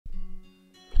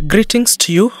Greetings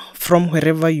to you from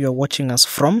wherever you are watching us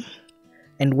from,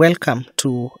 and welcome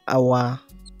to our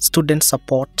student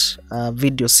support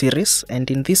video series.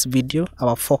 And in this video,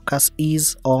 our focus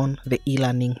is on the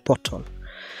e-learning portal.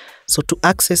 So to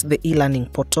access the e-learning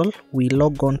portal, we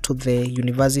log on to the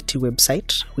university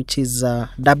website, which is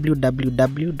www.spu.ac.ke,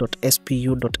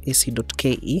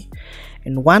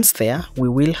 and once there we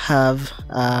will have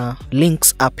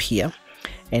links up here.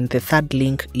 And the third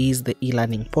link is the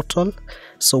e-learning portal.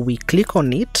 So we click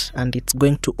on it and it's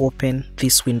going to open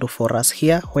this window for us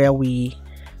here, where we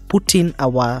put in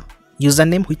our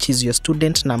username, which is your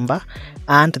student number,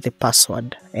 and the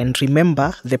password. And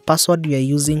remember, the password you are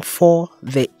using for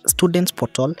the students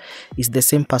portal is the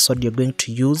same password you're going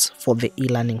to use for the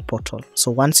e-learning portal.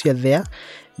 So once you're there,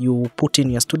 you put in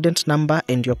your student number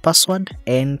and your password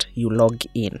and you log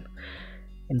in.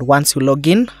 And once you log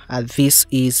in, this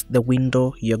is the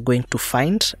window you're going to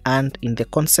find, and in the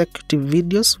consecutive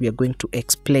videos we are going to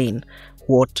explain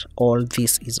what all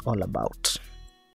this is all about.